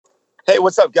Hey,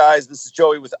 what's up, guys? This is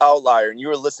Joey with Ovtlier, and you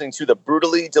are listening to the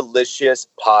Brutally Delicious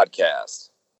podcast.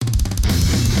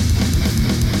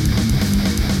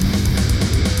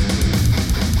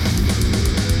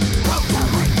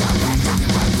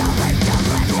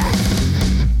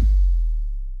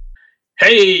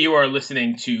 Hey, you are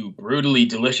listening to Brutally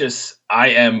Delicious.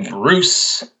 I am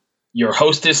Bruce, your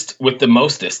hostess with the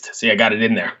mostest. See, I got it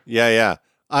in there. Yeah.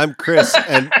 I'm Chris,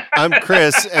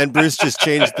 and Bruce just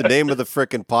changed the name of the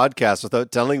frickin' podcast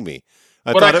without telling me.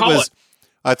 I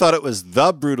thought it was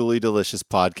the Brutally Delicious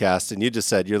podcast, and you just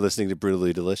said you're listening to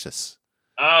Brutally Delicious.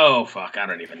 Oh fuck, I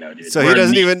don't even know, dude. So he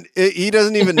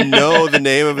doesn't even know the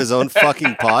name of his own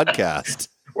fucking podcast.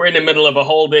 We're in the middle of a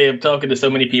whole day of talking to so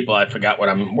many people, I forgot where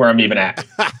I'm even at.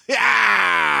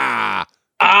 Yeah.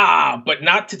 But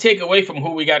not to take away from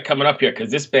who we got coming up here,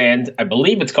 because this band, I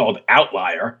believe it's called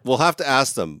Ovtlier. We'll have to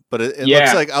ask them, but it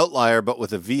looks like Outlier, but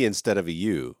with a V instead of a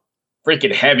U.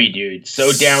 Freaking heavy, dude.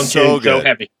 So down so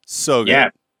heavy. So good. Yeah,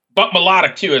 but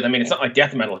melodic too. I mean, it's not like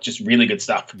death metal; it's just really good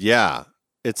stuff. Yeah,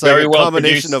 it's very like a well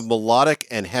combination produced. of melodic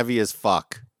and heavy as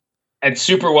fuck, and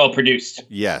super well produced.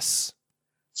 Yes.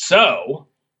 So,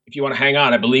 if you want to hang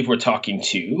on, I believe we're talking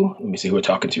to. Let me see who we're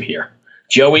talking to here.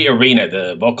 Joey Arena,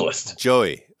 the vocalist.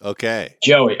 Joey. Okay.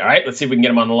 Joey. All right. Let's see if we can get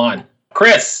him on the line.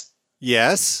 Chris.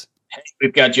 Yes. Hey,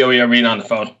 we've got Joey Arena on the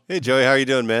phone. Hey, Joey. How are you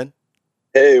doing, man?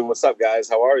 Hey, what's up, guys?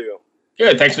 How are you?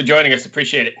 Good. Thanks for joining us.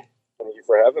 Appreciate it. Thank you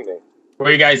for having me. Where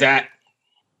are you guys at?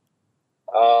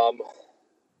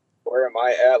 Where am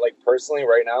I at, like, personally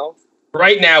right now?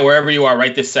 Right now, wherever you are,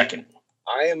 right this second.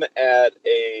 I am at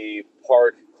a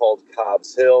park called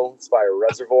Cobb's Hill. It's by a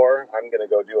reservoir. I'm going to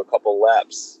go do a couple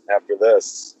laps after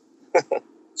this.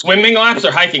 Swimming laps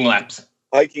or hiking laps?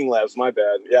 Hiking laps, my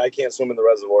bad. Yeah, I can't swim in the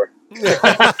reservoir.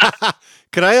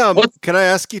 Can I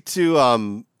ask you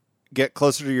to get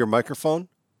closer to your microphone?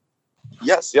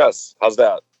 Yes. How's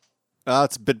that?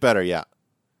 It's a bit better, yeah.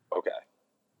 Okay.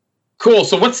 Cool.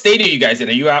 So what state are you guys in?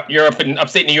 You're up in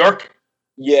upstate New York?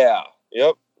 Yeah.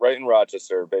 Yep. Right in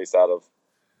Rochester, based out of.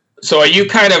 So are you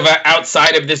kind of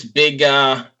outside of this big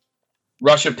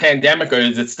Russia pandemic, or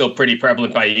is it still pretty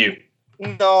prevalent by you?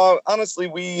 No, honestly,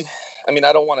 I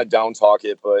don't want to down talk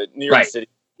it, but New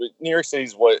York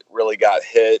City's what really got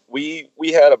hit. We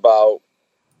had about,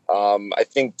 I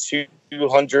think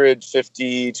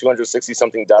 250, 260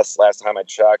 something deaths last time I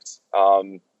checked.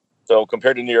 So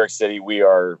compared to New York City, we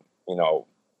are,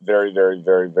 very, very,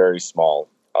 very, very small.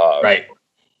 Right.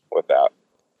 With that.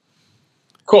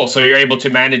 Cool. So you're able to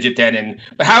manage it then.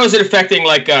 But how is it affecting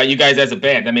you guys as a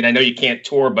band? I mean, I know you can't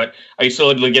tour, but are you still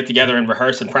able to get together and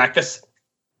rehearse and practice?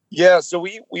 Yeah. So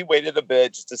we waited a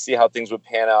bit just to see how things would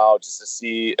pan out, just to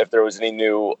see if there was any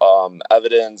new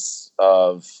evidence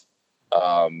of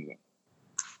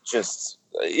just,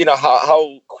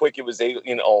 how quick it was able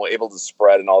to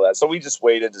spread and all that. So we just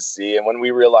waited to see. And when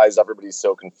we realized everybody's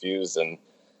so confused and,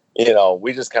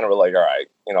 we just kind of were like, all right,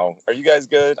 are you guys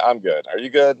good? I'm good. Are you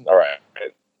good? All right.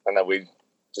 And then we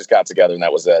just got together and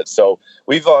that was it. So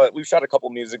we've shot a couple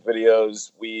music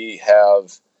videos. We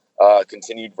have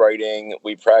continued writing.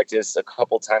 We practice a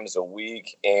couple times a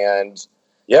week, and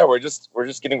yeah, we're just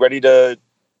getting ready to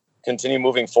continue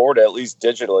moving forward, at least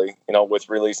digitally, with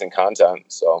releasing content.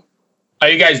 So are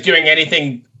you guys doing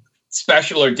anything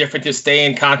special or different to stay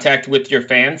in contact with your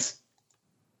fans?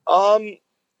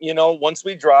 Once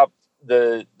we drop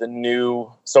the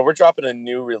new, so we're dropping a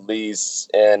new release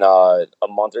in a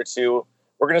month or two.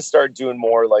 We're going to start doing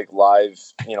more like live,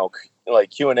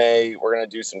 like Q&A. We're going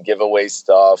to do some giveaway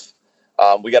stuff.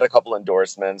 We got a couple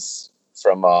endorsements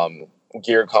from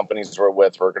gear companies we're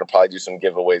with. We're going to probably do some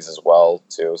giveaways as well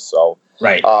too. So,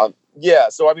 right. Yeah.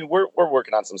 So, we're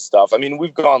working on some stuff.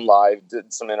 We've gone live,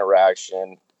 did some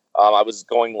interaction. I was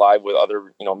going live with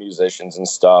other, musicians and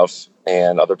stuff,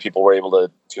 and other people were able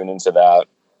to tune into that.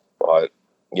 But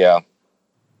yeah.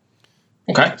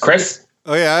 Okay. Chris?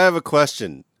 Oh yeah, I have a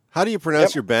question. How do you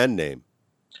pronounce your band name?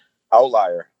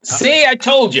 Outlier. See, I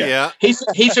told you. Yeah. He's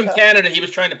from Canada. He was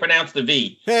trying to pronounce the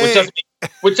V,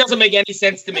 which doesn't make any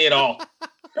sense to me at all.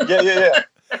 Yeah.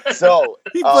 So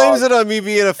he blames it on me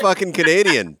being a fucking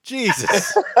Canadian.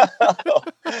 Jesus.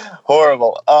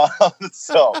 Horrible.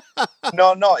 So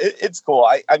no, it's cool.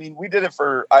 We did it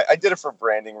I did it for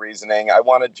branding reasoning. I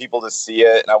wanted people to see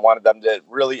it, and I wanted them to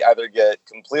really either get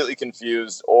completely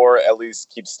confused or at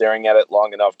least keep staring at it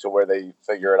long enough to where they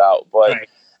figure it out. But right.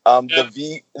 The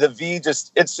V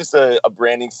it's just a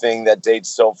branding thing that dates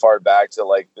so far back to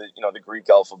like the Greek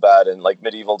alphabet and like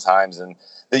medieval times, and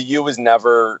the U was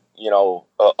never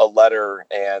a letter,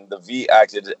 and the V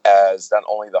acted as not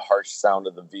only the harsh sound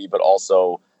of the V but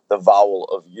also the vowel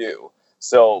of U.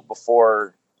 So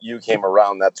before you came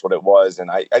around, that's what it was.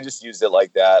 And I just used it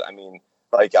like that. I mean,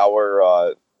 like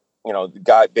our,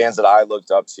 the bands that I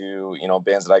looked up to,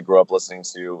 bands that I grew up listening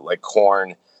to, like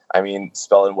Korn, I mean,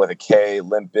 spelling with a K,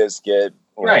 Limp Bizkit,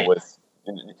 with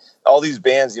all these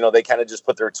bands, they kind of just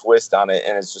put their twist on it,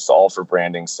 and it's just all for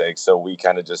branding's sake. So we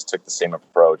kind of just took the same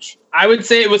approach. I would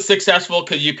say it was successful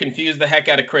because you confused the heck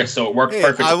out of Chris, so it worked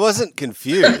perfectly. I wasn't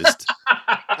confused.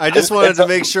 I just wanted to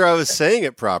make sure I was saying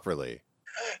it properly.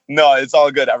 No, it's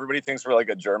all good. Everybody thinks we're like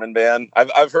a German band.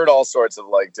 I've heard all sorts of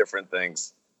like different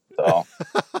things. So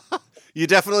you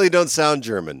definitely don't sound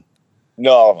German.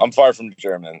 No, I'm far from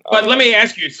German. But let me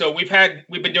ask you. So we've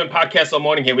been doing podcasts all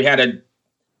morning here. We had a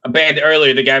band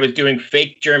earlier. The guy was doing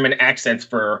fake German accents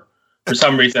for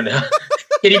some reason.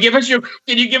 Can you give us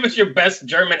your best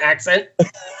German accent?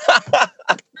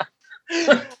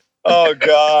 Oh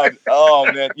God.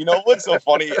 Oh man. You know what's so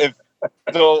funny?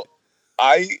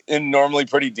 I am normally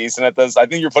pretty decent at this. I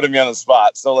think you're putting me on the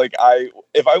spot. So like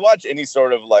if I watch any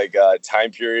sort of like time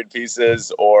period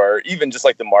pieces, or even just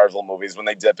like the Marvel movies when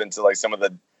they dip into like some of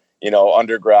the,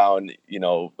 underground,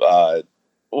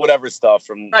 whatever stuff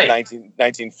from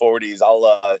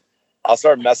 1940s, I'll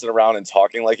start messing around and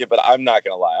talking like it, but I'm not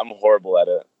going to lie. I'm horrible at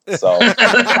it. So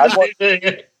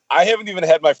I haven't even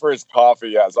had my first coffee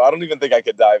yet, so I don't even think I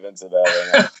could dive into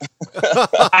that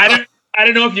right now. I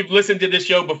don't know if you've listened to this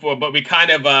show before, but we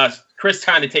kind of, Chris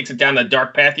kind of takes it down the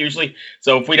dark path usually.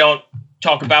 So if we don't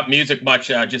talk about music much,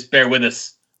 just bear with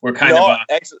us. We're kind of...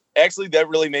 Actually, that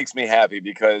really makes me happy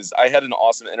because I had an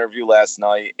awesome interview last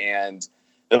night, and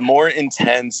the more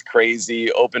intense, crazy,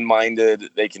 open-minded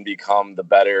they can become, the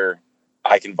better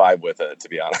I can vibe with it, to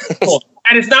be honest. Cool.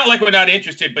 And it's not like we're not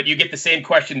interested, but you get the same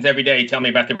questions every day. Tell me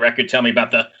about the record. Tell me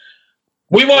about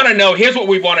we want to know. Here's what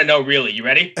we want to know, really. You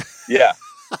ready? Yeah.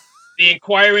 The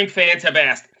inquiring fans have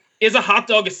asked, is a hot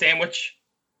dog a sandwich?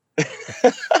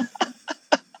 I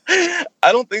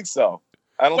don't think so.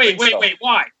 Wait,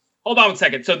 why? Hold on a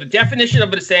second. So the definition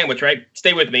of a sandwich, right?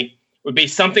 Stay with me. Would be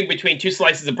something between two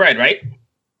slices of bread, right?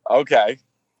 Okay.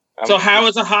 So how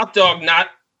is a hot dog not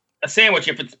a sandwich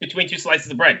if it's between two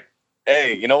slices of bread?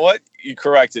 Hey, you know what? You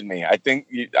corrected me. I think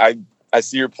I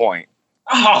see your point.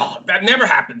 Oh, that never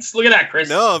happens. Look at that, Chris.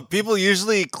 No, people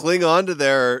usually cling on to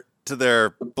their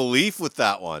belief with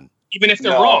that one. Even if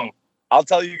they're wrong. I'll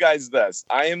tell you guys this.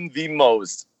 I am the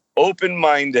most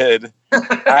open-minded.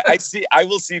 I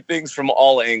will see things from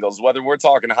all angles, whether we're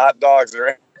talking hot dogs or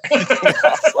anything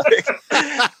else. Like,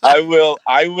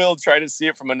 I will try to see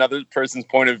it from another person's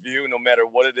point of view, no matter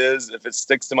what it is, if it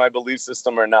sticks to my belief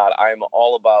system or not. I am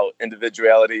all about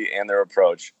individuality and their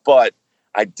approach. But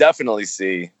I definitely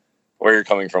see where you're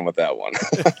coming from with that one.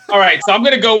 All right, so I'm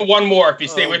going to go one more if you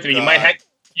stay with me. You might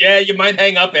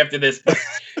hang up after this.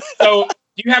 So,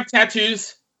 do you have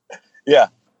tattoos? Yeah.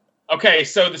 Okay,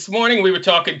 so this morning we were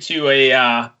talking to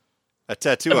a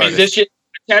tattoo musician,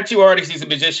 a tattoo artist. He's a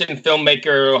musician,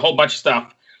 filmmaker, a whole bunch of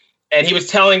stuff. And he was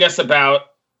telling us about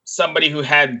somebody who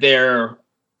had their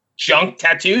junk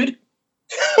tattooed.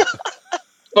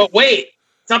 But wait,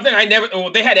 something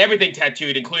they had everything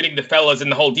tattooed, including the fellas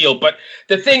and the whole deal. But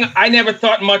the thing I never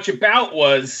thought much about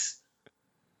was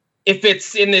if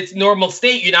it's in its normal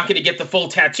state, you're not going to get the full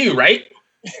tattoo, right?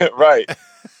 Right.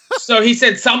 So he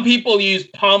said some people use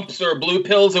pumps or blue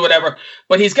pills or whatever,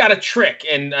 but he's got a trick,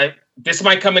 and this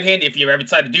might come in handy if you ever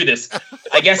decide to do this.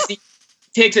 I guess he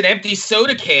takes an empty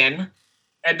soda can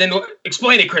and then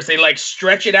explain it, Chris. They like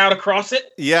stretch it out across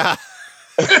it. Yeah.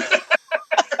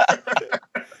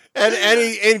 And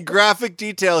in graphic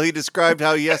detail, he described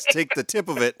how he has to take the tip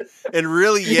of it and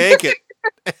really yank it.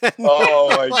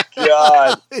 Oh my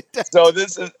God. So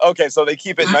this is okay. So they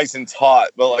keep it nice and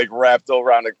taut, but like wrapped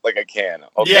around like a can.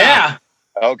 Okay. Yeah.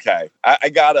 Okay. I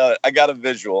got a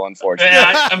visual, unfortunately.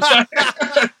 Yeah, I'm sorry.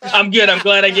 I'm good. I'm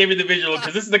glad I gave you the visual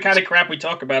because this is the kind of crap we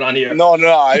talk about on here. No,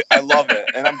 I love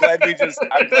it, and I'm glad we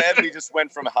just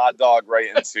went from hot dog right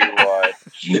into.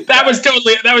 That was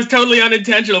totally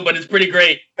unintentional, but it's pretty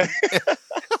great.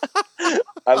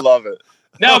 I love it.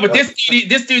 No, but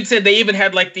this dude said they even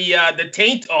had like the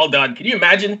taint all done. Can you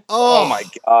imagine? Oh my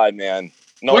God, man!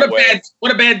 No what way.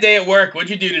 a bad day at work. What'd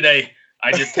you do today?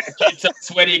 I just tattooed some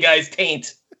sweaty guy's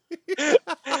taint.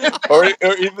 or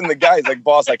even the guy's like,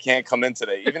 boss, I can't come in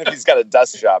today. Even if he's got a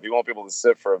desk job, he won't be able to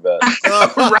sit for a bit.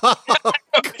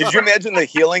 Could you imagine the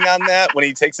healing on that when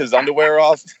he takes his underwear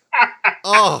off?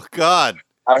 Oh God!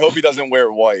 I hope he doesn't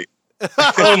wear white.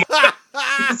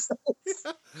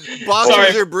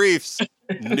 Boxers or briefs,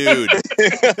 nude.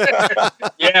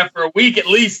 Yeah, for a week at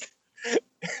least.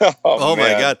 Oh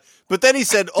my God. But then he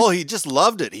said, he just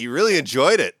loved it. He really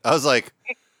enjoyed it. I was like,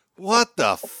 what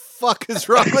the fuck is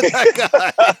wrong with that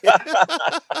guy?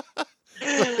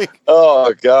 Like,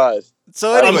 oh God.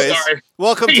 So anyways,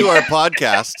 welcome to our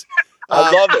podcast.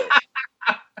 I love it.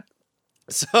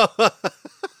 So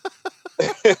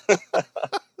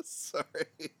sorry.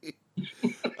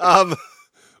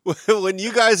 When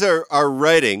you guys are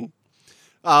writing,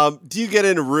 do you get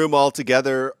in a room all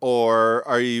together, or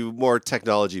are you more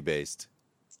technology based?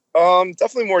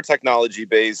 Definitely more technology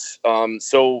based.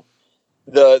 So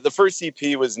the first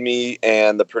EP was me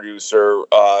and the producer,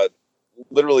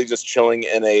 literally just chilling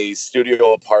in a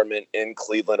studio apartment in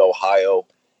Cleveland, Ohio.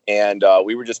 And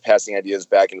we were just passing ideas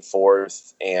back and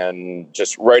forth and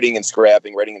just writing and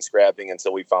scrapping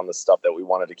until we found the stuff that we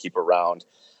wanted to keep around.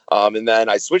 And then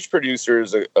I switched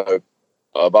producers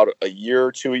about a year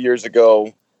or 2 years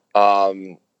ago.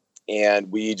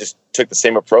 And we just took the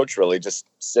same approach, really, just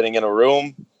sitting in a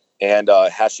room and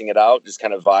hashing it out, just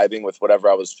kind of vibing with whatever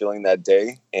I was feeling that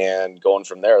day and going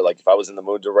from there. Like if I was in the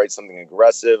mood to write something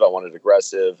aggressive, I wanted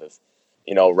aggressive. If,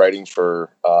 writing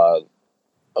for,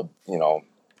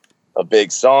 a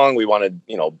big song, we wanted,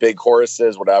 big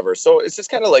choruses, whatever. So it's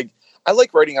just kind of like, I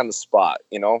like writing on the spot,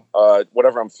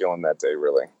 whatever I'm feeling that day,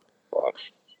 really.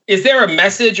 Is there a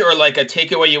message or like a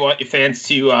takeaway you want your fans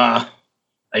to,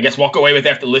 walk away with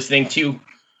after listening to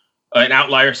an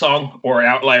Outlier song or an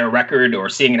Outlier record or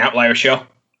seeing an Outlier show?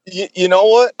 You know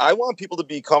what? I want people to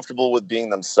be comfortable with being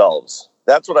themselves.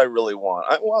 That's what I really want.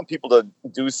 I want people to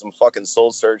do some fucking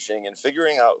soul searching and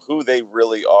figuring out who they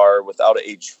really are without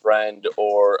a trend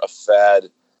or a fad,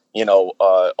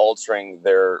 altering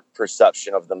their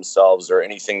perception of themselves or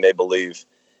anything they believe.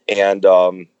 And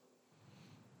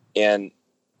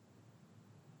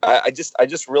I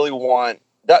just really want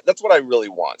that. That's what I really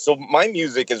want. So my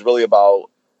music is really about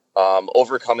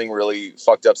overcoming really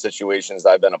fucked up situations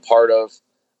that I've been a part of.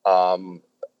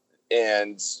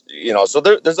 And, so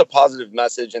there's a positive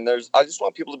message, and I just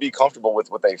want people to be comfortable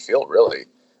with what they feel, really.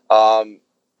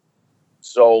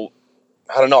 So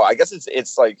I don't know. I guess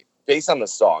it's like based on the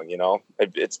song,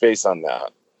 it's based on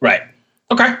that. Right.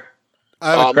 Okay.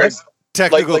 I have a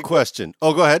technical question.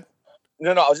 Oh, go ahead.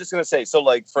 No, I was just going to say, so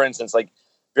like, for instance, like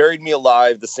Buried Me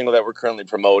Alive, the single that we're currently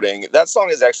promoting, that song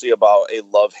is actually about a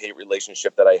love-hate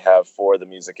relationship that I have for the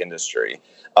music industry.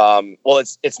 Well,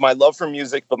 it's my love for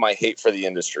music, but my hate for the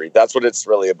industry. That's what it's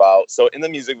really about. So in the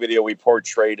music video, we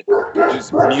portrayed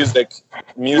music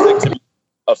to be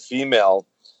a female.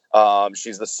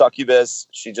 She's the succubus.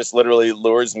 She just literally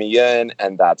lures me in,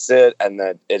 and that's it. And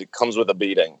then it comes with a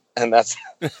beating. And that's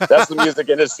the music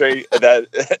industry that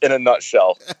in a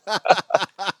nutshell.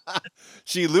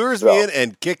 She lures me in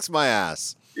and kicks my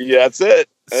ass. Yeah, that's it.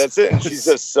 And she's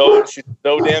so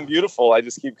damn beautiful. I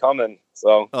just keep coming.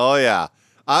 So. Oh yeah.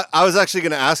 I was actually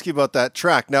going to ask you about that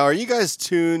track. Now, are you guys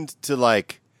tuned to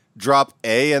like drop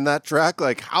A in that track?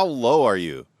 Like, how low are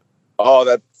you? Oh,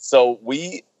 that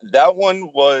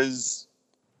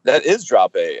is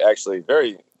drop A. Actually,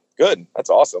 very good. That's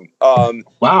awesome.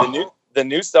 Wow. The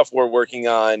new stuff we're working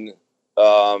on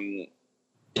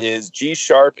is G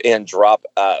sharp and drop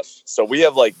F. So we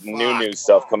have like new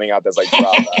stuff coming out that's like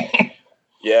drop F.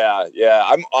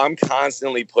 Yeah. I'm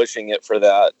constantly pushing it for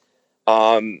that.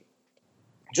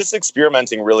 Just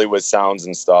experimenting really with sounds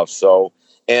and stuff. So,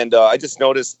 and I just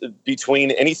noticed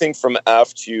between anything from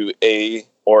F to A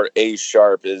or A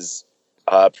sharp is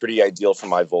pretty ideal for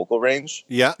my vocal range.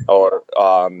 Yeah. Or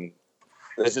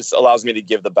it just allows me to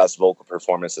give the best vocal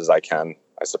performances I can,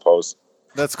 I suppose.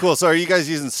 That's cool. So are you guys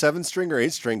using 7-string or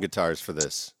 8-string guitars for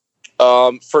this?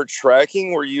 For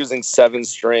tracking, we're using 7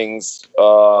 strings.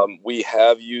 We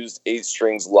have used 8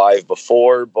 strings live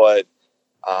before, but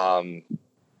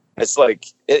it's like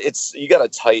you got to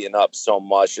tighten up so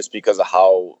much just because of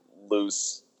how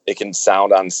loose it can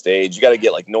sound on stage. You got to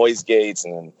get like noise gates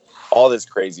and all this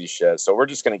crazy shit. So we're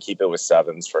just going to keep it with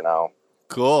 7s for now.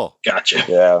 Cool. Gotcha.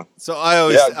 Yeah. So I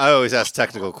always ask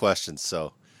technical questions.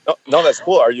 So no, that's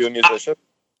cool. Are you a musician?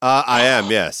 I am.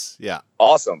 Yes. Yeah.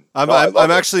 Awesome. I'm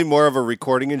actually more of a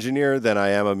recording engineer than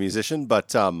I am a musician,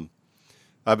 but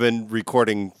I've been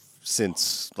recording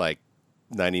since like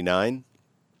 99.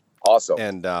 Awesome.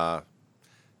 And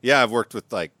I've worked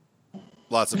with like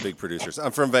lots of big producers.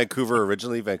 I'm from Vancouver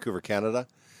originally, Vancouver, Canada.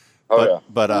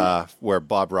 But where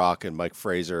Bob Rock and Mike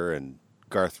Fraser and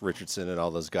Garth Richardson and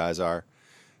all those guys are.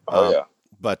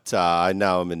 But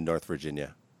now I'm in North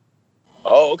Virginia.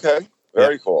 Oh, okay.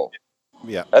 Very cool.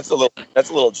 Yeah. That's a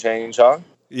little change, huh?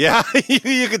 Yeah,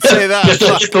 you could say that.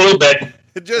 just a little bit.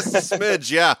 Just a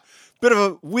smidge, yeah. Bit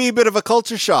of a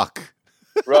culture shock.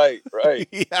 Right.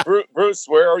 Yeah. Bruce,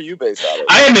 where are you based out of?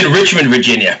 I am in Richmond,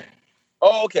 Virginia.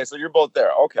 Oh, okay. So you're both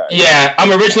there. Okay. Yeah,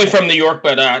 I'm originally from New York,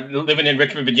 but living in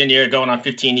Richmond, Virginia, going on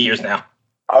 15 years now.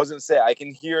 I was gonna say I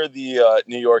can hear the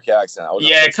New York accent.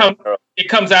 It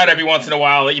comes out every once in a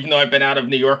while. Even though I've been out of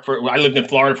New York I lived in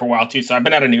Florida for a while too, so I've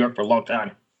been out of New York for a long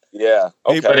time. Yeah.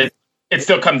 Okay. But it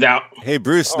still comes out. Hey,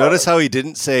 Bruce, notice how he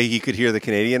didn't say he could hear the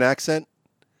Canadian accent?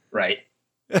 Right.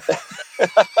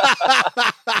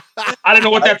 I don't know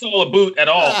what that's all about at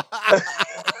all.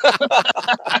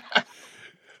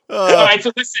 All right,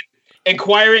 so listen.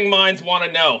 Inquiring minds want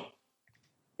to know: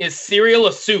 is cereal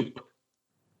a soup?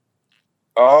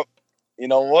 Oh, you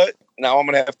know what? Now I'm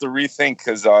gonna have to rethink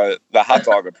because the hot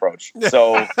dog approach.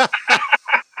 So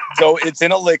it's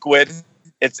in a liquid.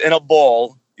 It's in a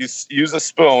bowl. You use a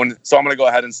spoon. So I'm gonna go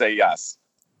ahead and say yes.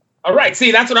 All right.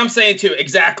 See, that's what I'm saying too.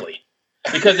 Exactly.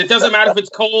 Because it doesn't matter if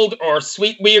it's cold or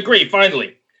sweet. We agree.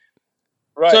 Finally.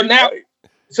 Right. So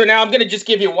now I'm going to just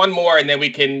give you one more, and then you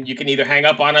can either hang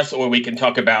up on us or we can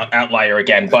talk about Outlier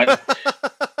again. But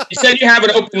you said you have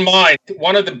an open mind.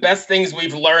 One of the best things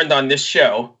we've learned on this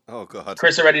show. Oh God.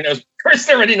 Chris already knows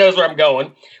where I'm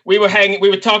going. We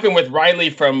were talking with Riley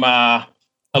from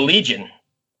Allegiant,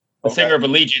 the singer of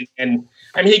Allegiant, and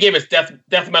I mean he gave us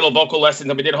death metal vocal lessons,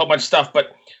 and we did a whole bunch of stuff.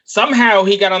 But somehow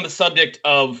he got on the subject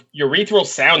of urethral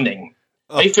sounding.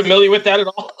 Are you familiar with that at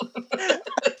all?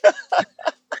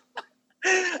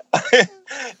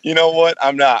 You know what?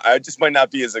 I'm not. I just might not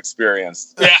be as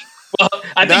experienced. Yeah. Well,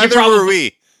 I think neither were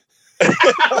we.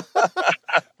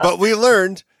 But we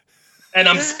learned. And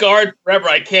I'm scarred forever.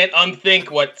 I can't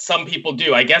unthink what some people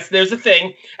do. I guess there's a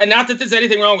thing. And not that there's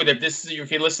anything wrong with it.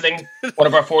 If you're listening, one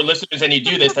of our 4 listeners, and you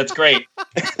do this, that's great.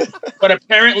 But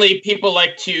apparently people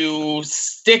like to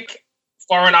stick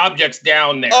foreign objects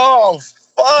down there. Oh,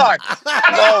 fuck.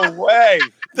 No way.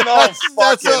 No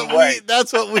fucking way.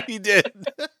 That's what we did.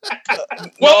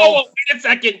 Whoa, wait a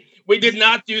second. We did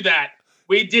not do that.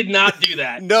 We did not do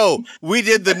that. No, we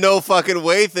did the no fucking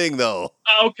way thing, though.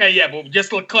 Okay, yeah, but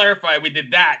just to clarify, we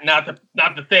did that, not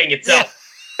the thing itself.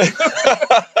 Yeah.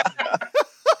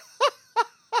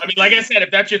 I mean, like I said,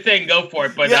 if that's your thing, go for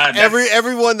it. But yeah,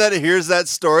 everyone that hears that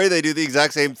story, they do the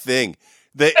exact same thing.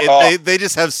 They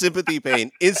just have sympathy pain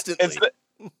instantly.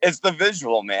 It's the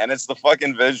visual, man. It's the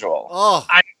fucking visual. Oh,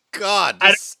 God.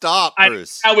 Stop,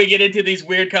 Bruce. How we get into these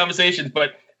weird conversations,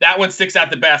 but that one sticks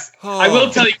out the best. Oh. I will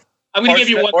tell you, I'm going to give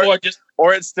you one more.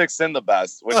 Or it sticks in the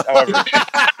best. However.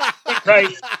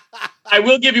 Right. I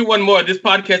will give you one more. This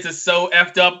podcast is so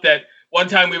effed up that one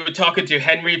time we were talking to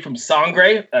Henry from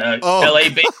Sangre, LA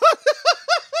based.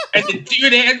 And the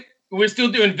dude, we were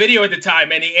still doing video at the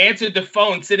time, and he answered the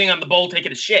phone sitting on the bowl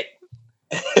taking a shit.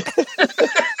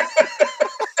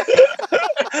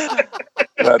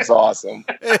 That's awesome.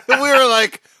 We were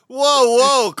like,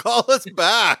 whoa, call us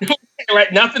back.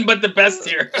 Right, nothing but the best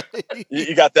here.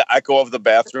 You got the echo of the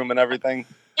bathroom and everything?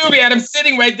 Dude, we had him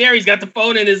sitting right there. He's got the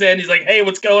phone in his hand. He's like, hey,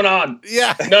 what's going on?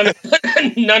 Yeah. No.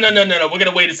 We're going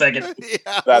to wait a second.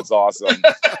 Yeah. That's awesome.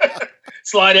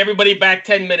 Slide everybody back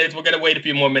 10 minutes. We're going to wait a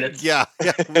few more minutes. Yeah.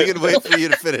 We can wait for you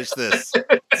to finish this.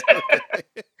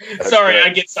 Sorry, great. I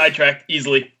get sidetracked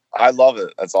easily. I love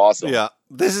it. That's awesome. Yeah.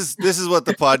 This is what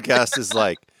the podcast is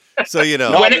like. So, you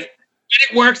know. When it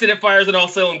works and it fires on all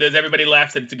cylinders, everybody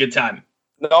laughs and it's a good time.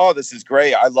 No, this is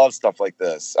great. I love stuff like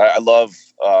this. I love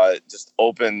just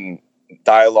open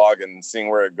dialogue and seeing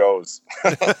where it goes.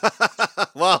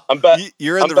 Well,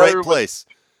 you're in the right place.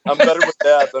 I'm better with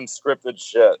that than scripted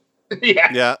shit.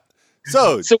 Yeah.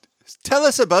 So tell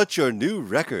us about your new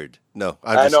record. No,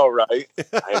 I know, right?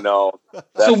 I know.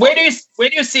 So where do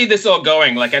you see this all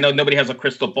going? Like, I know nobody has a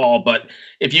crystal ball, but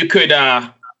if you could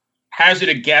hazard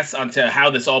a guess onto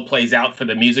how this all plays out for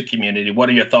the music community, what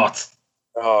are your thoughts?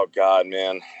 Oh God,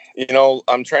 man. You know,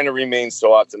 I'm trying to remain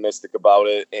so optimistic about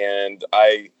it. And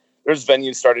there's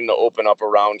venues starting to open up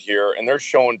around here, and they're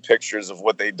showing pictures of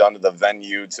what they've done to the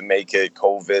venue to make it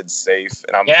COVID safe.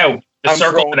 And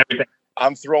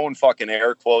I'm throwing fucking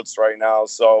air quotes right now.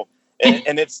 So,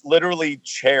 and it's literally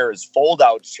chairs, fold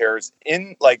out chairs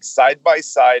in like side by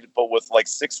side, but with like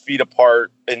 6 feet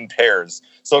apart in pairs.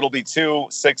 So it'll be 2,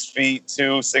 6 feet,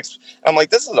 2, 6. I'm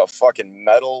like, this is a fucking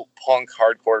metal punk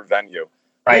hardcore venue.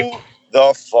 Right. Who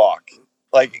the fuck?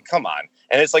 Like, come on.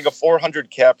 And it's like a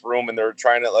 400 cap room, and they're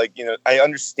trying to, like, you know, I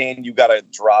understand you got to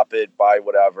drop it by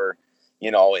whatever, you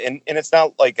know, and it's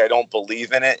not like I don't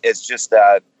believe in it. It's just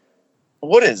that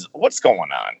what's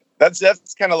going on? That's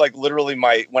kind of like literally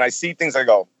when I see things, I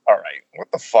go, all right,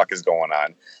 what the fuck is going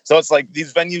on? So it's like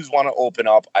these venues want to open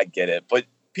up. I get it. But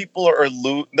people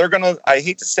they're going to, I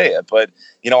hate to say it, but,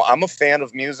 you know, I'm a fan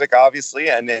of music, obviously.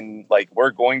 And then like,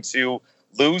 we're going to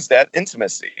lose that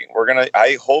intimacy.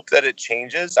 I hope that it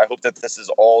changes. I hope that this is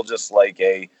all just like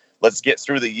let's get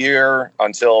through the year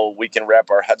until we can wrap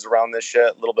our heads around this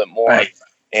shit a little bit more. Right.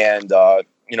 And,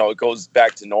 it goes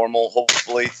back to normal,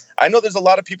 hopefully. I know there's a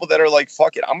lot of people that are like,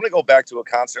 fuck it, I'm going to go back to a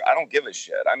concert. I don't give a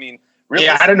shit. I mean, really.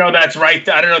 Yeah, I don't know that's right.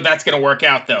 I don't know if that's going to work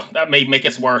out, though. That may make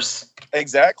us worse.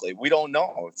 Exactly. We don't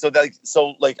know. So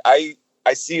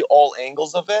I see all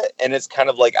angles of it, and it's kind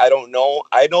of like, I don't know.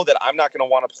 I know that I'm not going to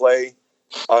want to play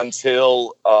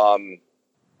until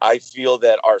I feel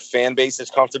that our fan base is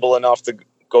comfortable enough to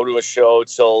go to a show,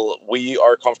 till we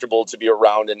are comfortable to be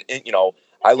around. And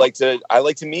I like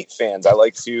to meet fans. I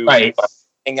like to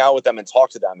hang out with them and talk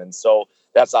to them. And so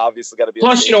that's obviously got to be.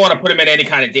 Plus, you don't want to put them in any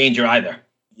kind of danger either.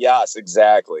 Yes,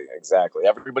 exactly.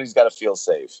 Everybody's got to feel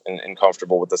safe and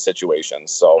comfortable with the situation.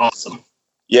 So awesome.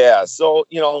 Yeah. So,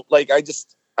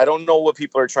 I don't know what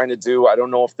people are trying to do. I don't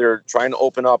know if they're trying to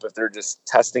open up, if they're just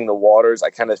testing the waters. I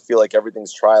kind of feel like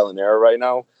everything's trial and error right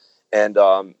now. And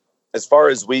as far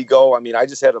as we go, I mean, I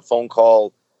just had a phone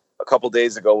call a couple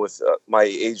days ago with my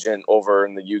agent over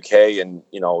in the UK, and,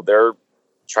 they're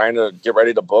trying to get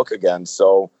ready to book again.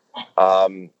 So,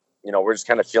 we're just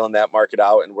kind of feeling that market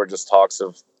out, and we're just talks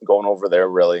of going over there,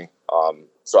 really.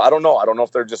 So I don't know. I don't know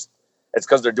if it's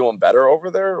because they're doing better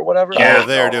over there or whatever. Yeah,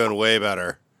 they're doing way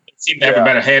better. Seem to have a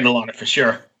better handle on it for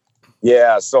sure.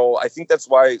 Yeah, so I think that's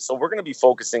why. So we're going to be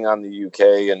focusing on the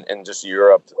UK and just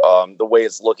Europe, the way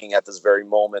it's looking at this very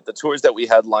moment. The tours that we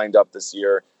had lined up this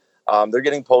year, they're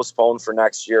getting postponed for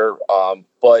next year,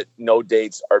 but no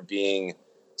dates are being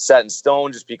set in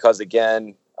stone, just because,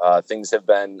 again, things have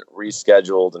been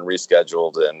rescheduled,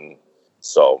 and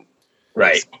so.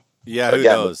 Right. Yeah, who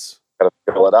knows? Got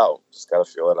to feel it out. Just got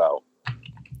to feel it out.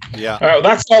 Yeah. All right, well,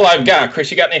 that's all I've got.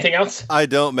 Chris, you got anything else? I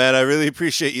don't, man. I really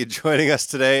appreciate you joining us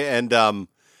today, and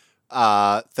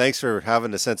thanks for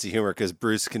having a sense of humor, because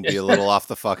Bruce can be a little off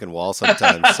the fucking wall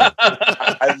sometimes. So.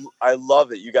 I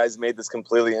love it. You guys made this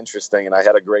completely interesting, and I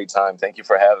had a great time. Thank you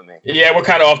for having me. Yeah, we're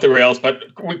kind of off the rails, but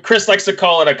Chris likes to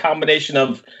call it a combination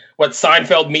of what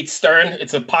Seinfeld meets Stern.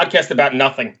 It's a podcast about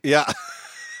nothing. Yeah.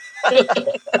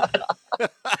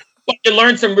 But you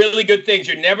learn some really good things.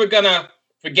 You're never going to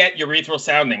forget urethral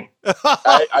sounding.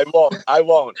 I won't.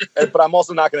 But I'm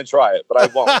also not going to try it, but I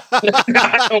won't.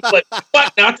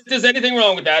 But not that there's anything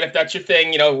wrong with that. If that's your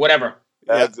thing, whatever.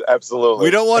 Yeah. Absolutely.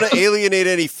 We don't want to alienate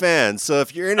any fans, so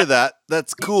if you're into that,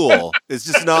 that's cool. It's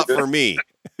just not for me.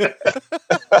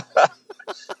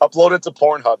 Upload it to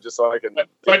Pornhub just so I can.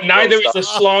 But neither is a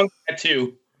schlong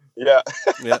tattoo. Yeah.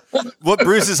 Yeah. What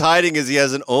Bruce is hiding is he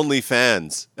has an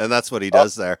OnlyFans, and that's what he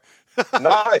does there.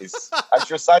 Nice.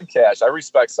 Extra side cash. I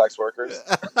respect sex workers.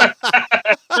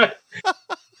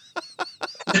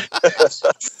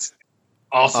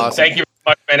 Awesome. Thank you very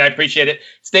much, man. I appreciate it.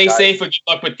 Stay safe, and good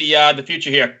luck with the future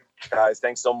here. Guys,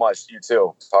 thanks so much. You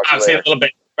too. Talk to you later. I'll see you in a little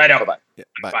bit. Right now. Bye-bye. Yeah,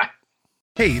 bye. Bye.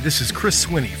 Hey, this is Chris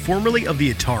Swinney, formerly of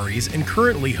the Ataris and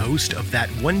currently host of That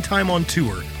One Time on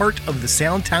Tour, part of the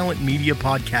Sound Talent Media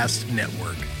Podcast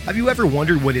Network. Have you ever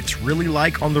wondered what it's really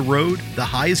like on the road? The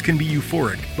highs can be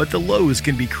euphoric, but the lows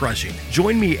can be crushing.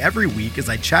 Join me every week as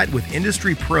I chat with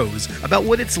industry pros about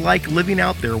what it's like living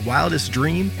out their wildest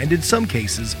dream and, in some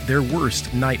cases, their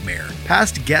worst nightmare.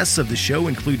 Past guests of the show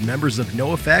include members of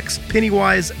NoFX,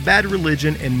 Pennywise, Bad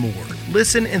Religion, and more.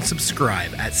 Listen and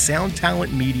subscribe at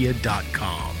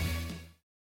soundtalentmedia.com.